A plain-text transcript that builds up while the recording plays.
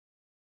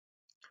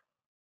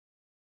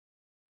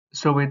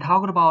So we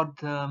talked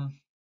about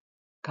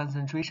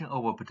concentration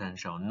over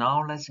potential.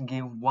 Now let's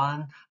give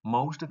one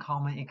most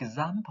common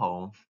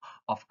example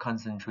of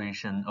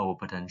concentration over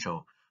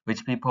potential,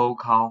 which people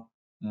call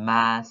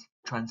mass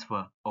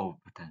transfer over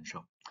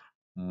potential.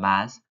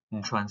 Mass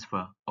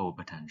transfer over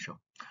potential.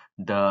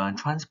 The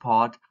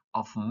transport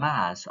of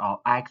mass or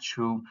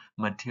actual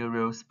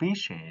material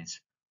species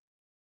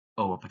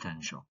over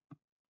potential.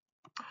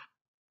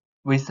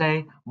 We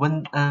say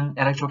when an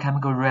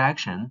electrochemical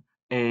reaction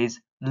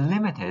is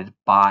limited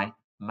by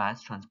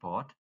mass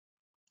transport,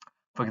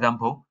 for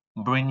example,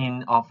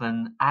 bringing of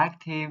an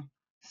active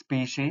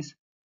species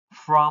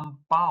from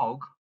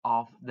bulk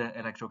of the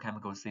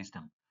electrochemical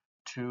system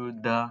to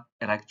the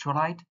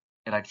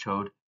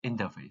electrolyte-electrode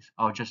interface,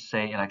 or just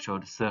say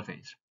electrode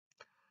surface.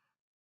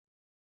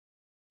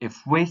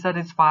 If we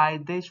satisfy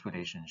this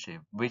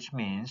relationship, which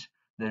means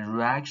the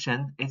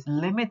reaction is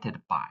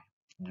limited by,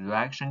 the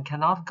reaction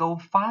cannot go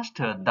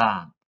faster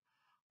than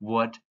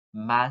what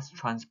mass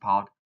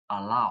transport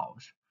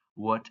allows,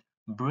 what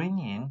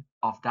bringing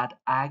of that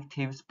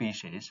active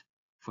species.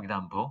 For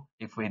example,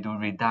 if we do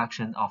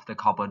reduction of the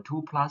copper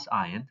 2 plus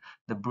ion,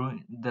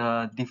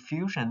 the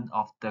diffusion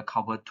of the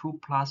copper 2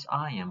 plus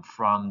ion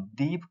from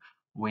deep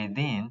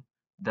within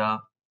the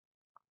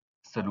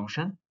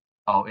solution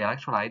or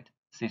electrolyte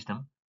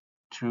system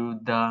to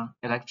the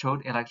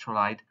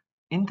electrode-electrolyte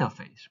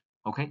interface.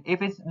 Okay,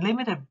 if it's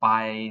limited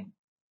by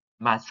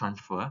mass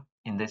transfer,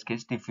 in this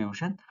case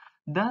diffusion,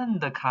 then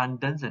the current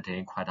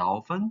density quite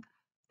often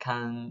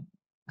can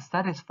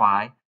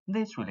satisfy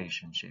this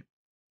relationship.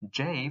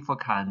 J for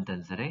current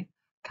density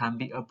can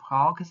be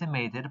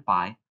approximated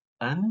by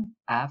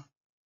NF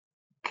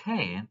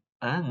K.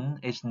 N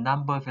is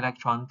number of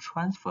electrons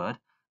transferred,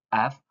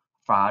 F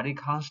Faraday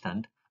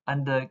constant,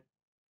 and the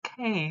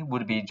K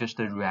would be just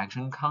the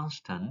reaction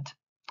constant,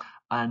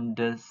 and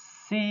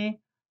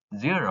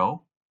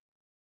C0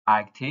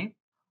 active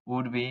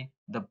would be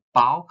the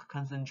bulk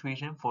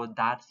concentration for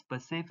that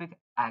specific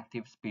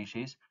active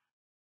species,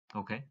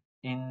 okay,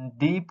 in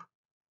deep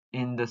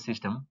in the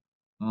system,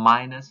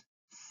 minus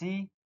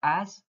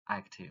CS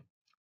active.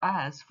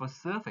 S for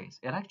surface,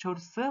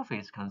 electrode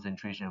surface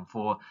concentration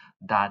for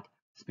that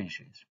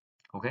species,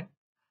 okay?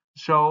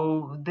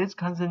 So this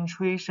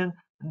concentration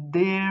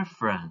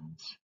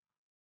difference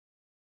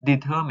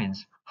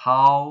determines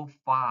how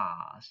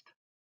fast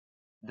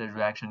the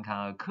reaction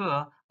can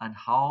occur and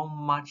how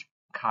much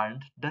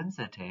current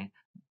density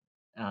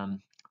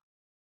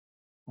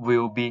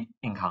will be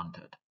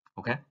encountered.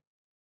 Okay,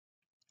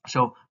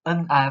 so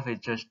NF is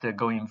just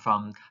going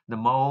from the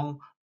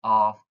mole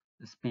of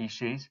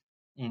species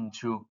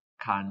into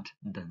current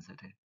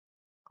density.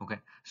 Okay,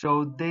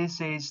 so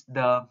this is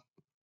the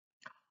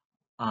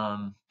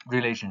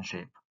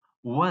relationship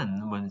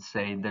when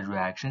say the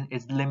reaction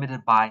is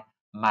limited by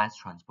mass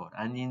transport,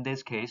 and in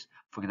this case,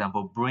 for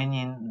example,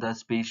 bringing the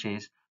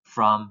species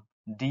from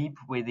deep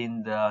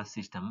within the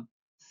system,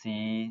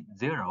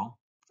 C0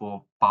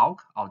 for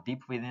bulk or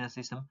deep within the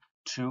system,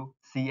 to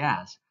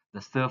CS,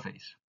 the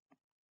surface.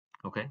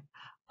 Okay,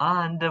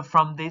 and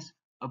from this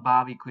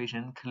above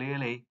equation,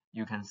 clearly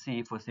you can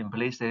see, for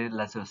simplicity,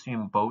 let's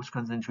assume both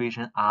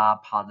concentration are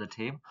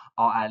positive,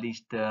 or at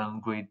least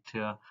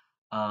greater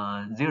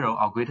 0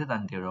 or greater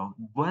than 0.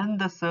 When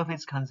the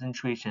surface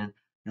concentration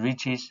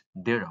reaches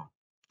 0,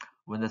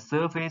 when the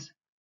surface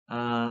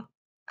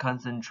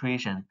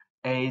concentration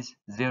is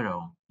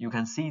 0, you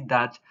can see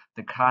that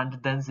the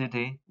current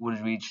density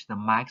will reach the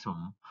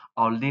maximum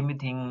or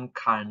limiting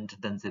current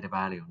density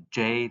value,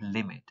 J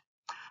limit.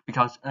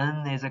 Because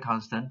N is a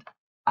constant,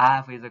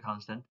 F is a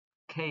constant,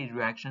 K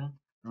reaction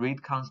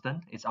rate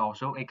constant is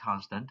also a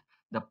constant,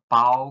 the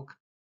bulk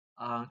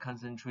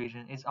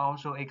concentration is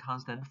also a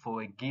constant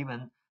for a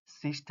given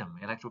system,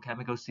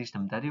 electrochemical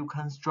system that you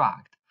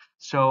construct.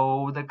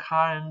 So the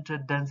current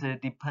density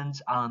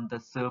depends on the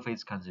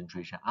surface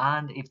concentration,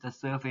 and if the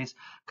surface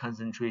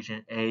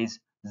concentration is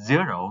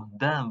 0,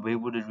 then we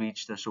would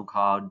reach the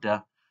so-called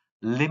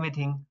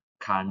limiting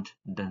current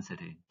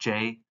density,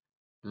 J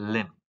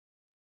lim.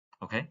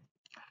 Okay,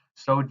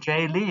 so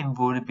J lim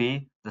would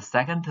be the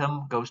second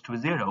term goes to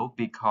 0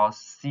 because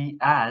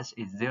CS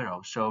is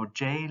 0. So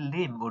J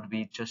lim would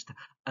be just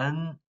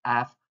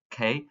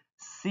NFK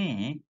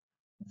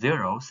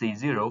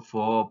C0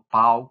 for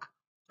bulk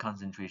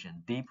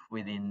concentration deep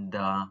within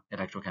the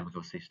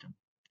electrochemical system.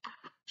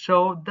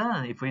 So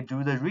then if we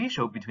do the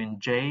ratio between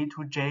J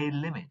to J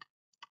limit,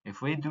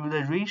 if we do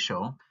the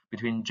ratio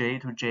between J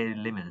to J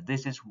limit,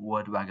 this is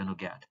what we're going to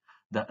get.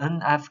 The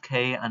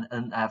NFK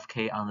and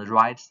NFK on the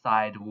right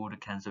side would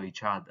cancel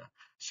each other.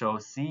 So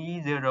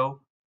C0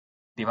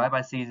 divided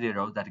by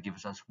C0, that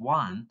gives us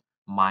 1,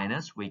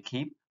 minus we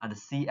keep, and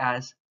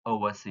CS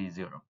over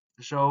C0.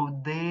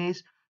 So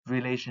this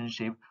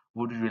relationship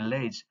would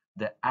relate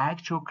the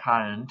actual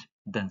current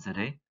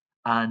density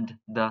and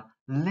the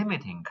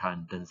limiting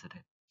current density.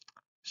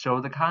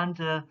 So the current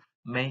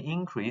may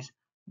increase,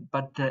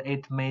 but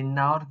it may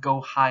not go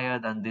higher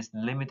than this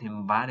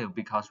limiting value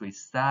because we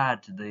said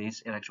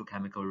this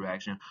electrochemical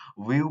reaction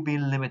will be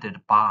limited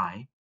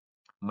by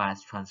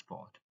mass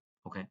transport.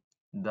 Okay,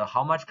 the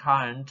how much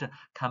current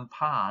can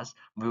pass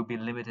will be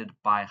limited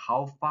by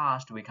how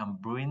fast we can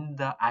bring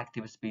the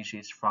active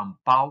species from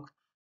bulk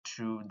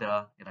to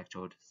the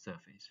electrode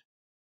surface.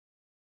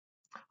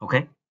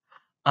 Okay,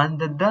 and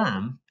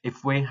then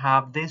if we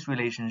have this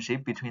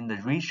relationship between the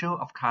ratio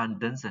of current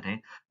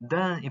density,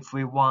 then if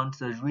we want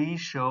the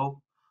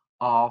ratio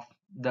of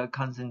the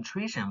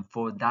concentration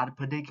for that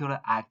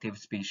particular active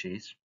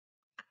species,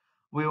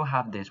 we will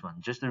have this one.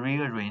 Just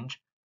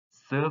rearrange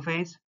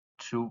surface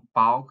to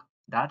bulk.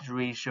 That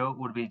ratio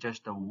would be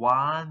just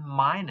 1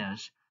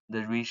 minus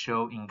the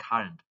ratio in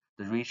current,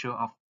 the ratio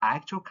of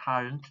actual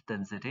current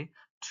density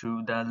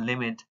to the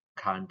limit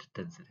current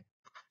density.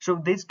 So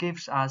this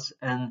gives us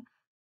an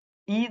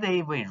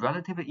easy way,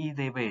 relatively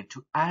easy way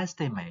to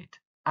estimate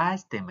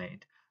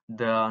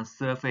the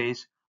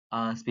surface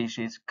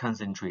species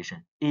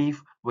concentration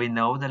if we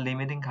know the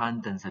limiting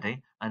current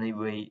density and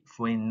if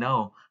we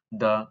know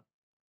the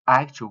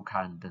actual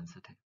current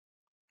density.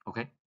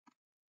 Okay,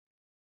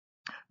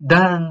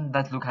 then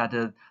let's look at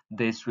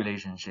this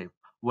relationship.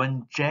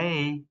 When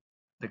J,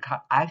 the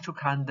actual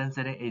current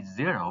density is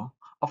 0,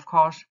 of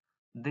course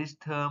this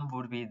term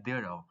would be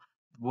 0.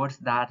 What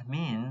that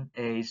means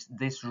is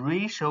this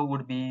ratio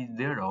would be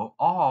 0,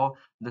 or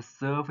the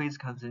surface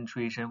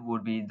concentration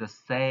would be the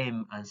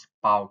same as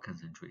bulk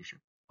concentration.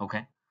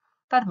 Okay,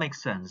 that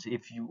makes sense.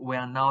 If we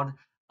are not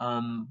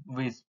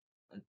with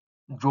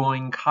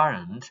drawing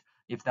current,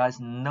 if there's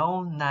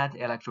no net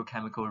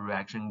electrochemical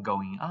reaction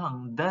going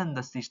on, then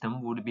the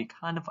system would be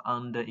kind of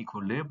under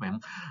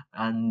equilibrium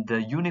and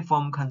the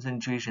uniform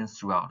concentration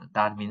throughout.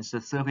 That means the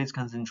surface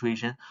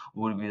concentration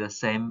would be the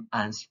same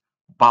as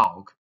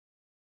bulk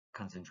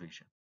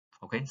concentration.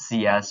 Okay,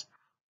 Cs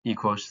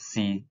equals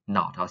C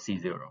naught or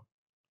C0,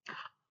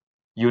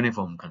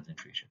 uniform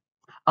concentration.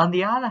 On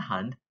the other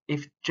hand,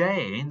 if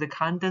J, the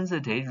current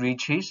density,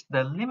 reaches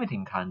the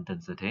limiting current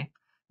density,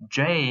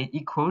 J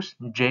equals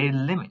J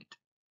limit.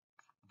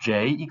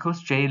 J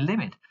equals J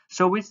limit.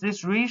 So with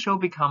this ratio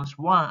becomes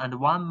 1 and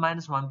 1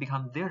 minus 1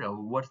 becomes 0.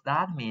 What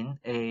that means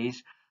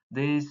is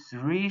this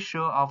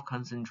ratio of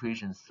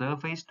concentration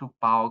surface to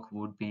bulk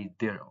would be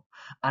 0.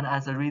 And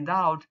as a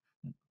result,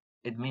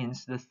 it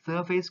means the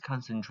surface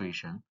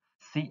concentration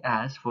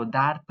Cs for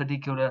that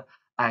particular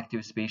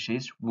active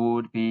species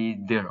would be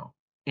 0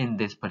 in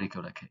this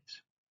particular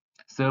case.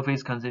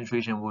 Surface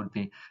concentration would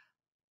be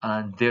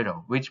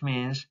 0, which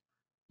means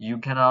you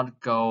cannot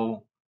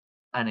go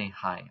any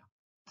higher.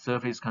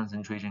 Surface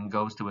concentration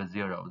goes to a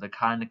 0. The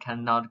current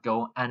cannot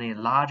go any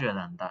larger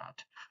than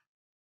that.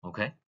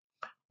 Okay,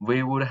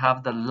 we would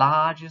have the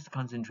largest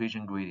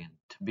concentration gradient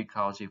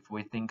because if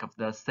we think of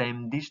the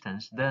same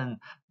distance, then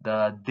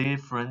the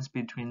difference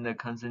between the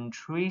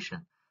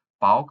concentration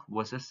bulk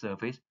versus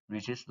surface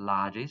reaches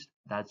largest.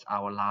 That's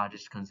our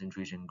largest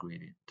concentration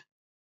gradient.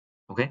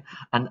 Okay,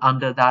 and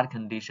under that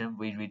condition,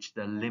 we reach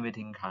the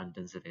limiting current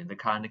density. The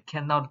current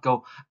cannot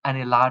go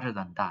any larger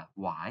than that.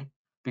 Why?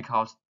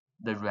 Because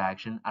the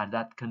reaction at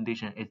that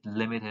condition is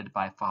limited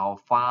by how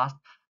fast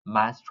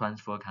mass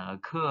transfer can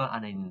occur,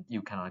 and then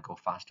you cannot go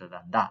faster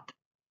than that.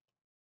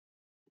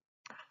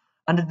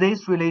 And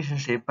this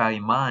relationship, bear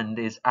in mind,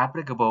 is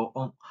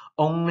applicable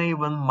only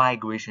when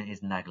migration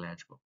is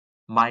negligible.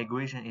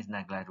 Migration is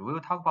negligible. We will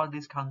talk about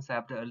this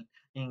concept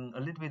in a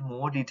little bit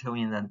more detail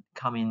in the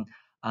coming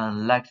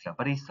lecture.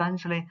 But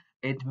essentially,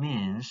 it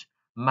means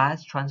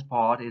mass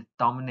transport is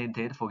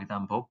dominated, for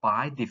example,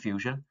 by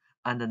diffusion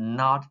and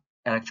not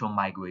electron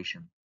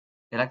migration.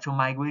 Electron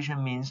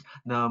migration means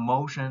the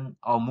motion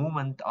or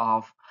movement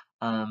of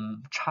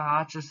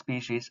charged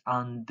species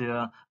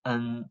under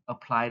an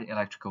applied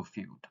electrical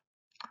field.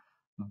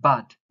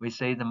 But we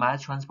say the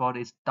mass transport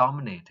is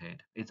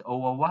dominated, it's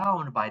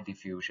overwhelmed by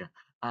diffusion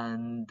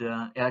and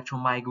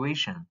electron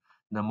migration.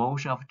 The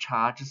motion of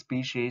charged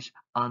species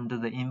under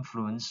the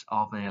influence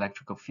of an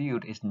electrical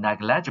field is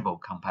negligible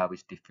compared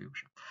with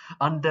diffusion.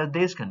 Under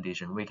this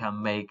condition, we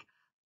can make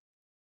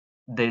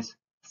this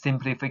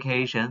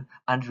simplification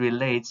and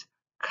relate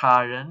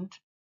current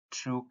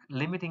to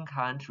limiting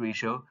current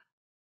ratio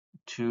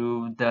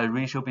to the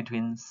ratio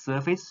between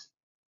surface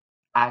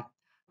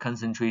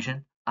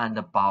concentration and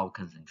the bulk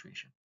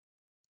concentration.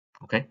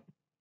 Okay,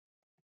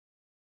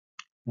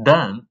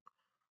 then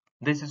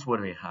this is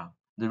what we have.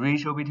 The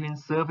ratio between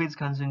surface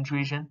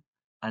concentration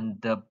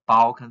and the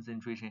bulk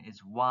concentration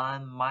is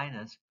 1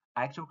 minus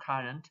actual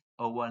current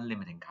over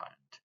limiting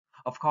current.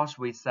 Of course,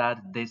 we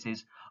said this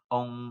is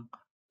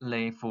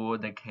only for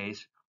the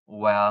case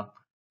where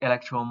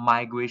electron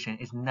migration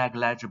is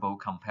negligible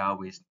compared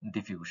with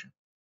diffusion.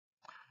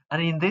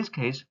 And in this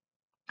case,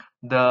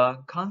 the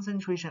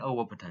concentration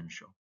over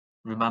potential.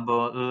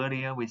 Remember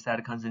earlier we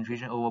said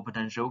concentration over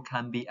potential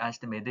can be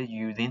estimated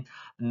using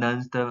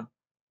Nernst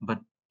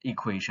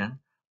equation.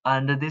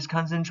 And this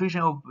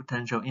concentration over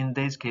potential in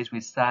this case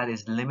we said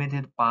is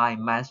limited by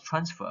mass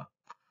transfer.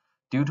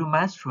 Due to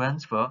mass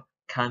transfer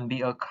can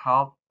be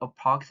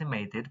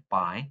approximated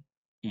by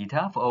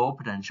eta for over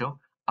potential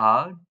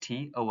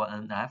RT over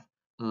NF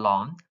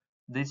along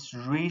this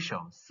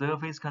ratio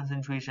surface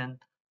concentration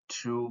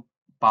to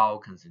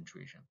bulk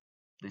concentration.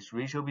 this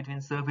ratio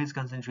between surface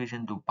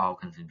concentration to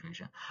bulk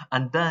concentration.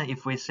 And then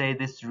if we say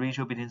this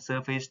ratio between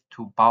surface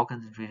to bulk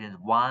concentration is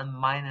 1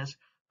 minus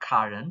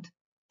current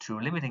to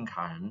limiting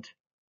current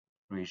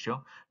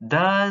ratio,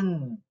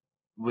 then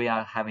we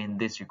are having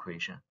this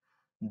equation.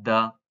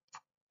 The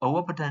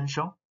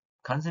overpotential,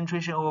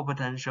 concentration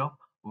overpotential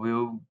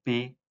will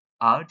be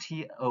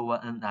RT over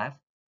NF,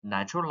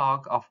 natural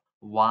log of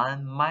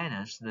 1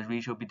 minus the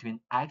ratio between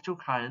actual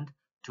current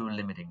to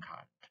limiting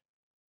current.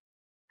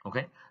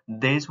 Okay,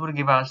 this would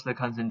give us the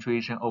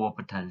concentration over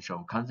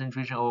potential.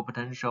 Concentration over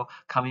potential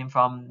coming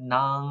from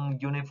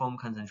non-uniform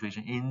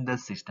concentration in the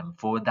system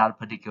for that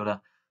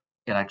particular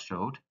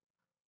electrode.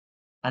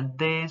 And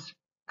this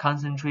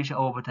concentration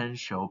over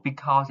potential,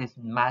 because it's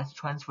mass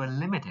transfer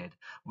limited,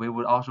 we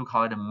would also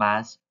call it a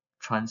mass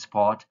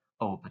transport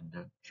over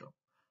potential.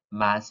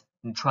 Mass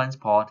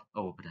transport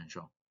over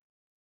potential.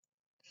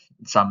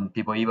 Some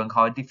people even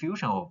call it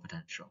diffusion over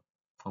potential.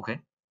 Okay.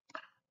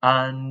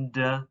 And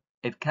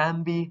it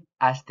can be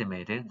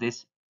estimated,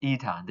 this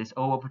eta, this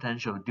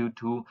overpotential due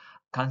to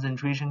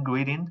concentration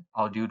gradient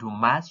or due to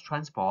mass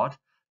transport,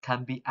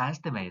 can be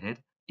estimated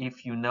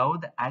if you know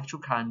the actual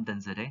current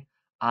density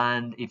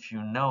and if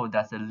you know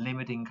that's the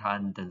limiting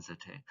current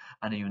density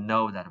and you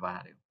know that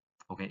value.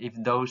 Okay, if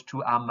those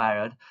two are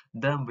measured,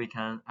 then we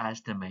can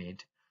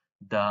estimate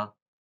the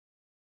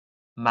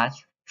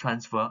mass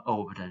transfer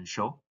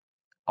overpotential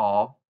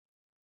or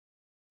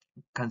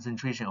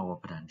concentration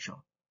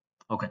overpotential.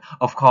 Okay,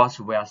 of course,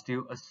 we are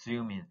still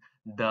assuming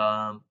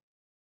the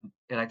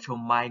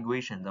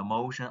electromigration, the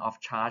motion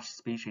of charged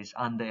species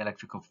under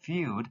electrical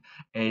field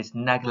is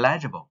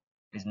negligible.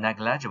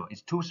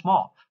 It's too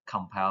small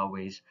compared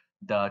with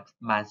the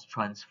mass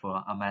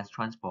transfer or mass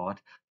transport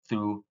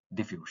through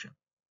diffusion.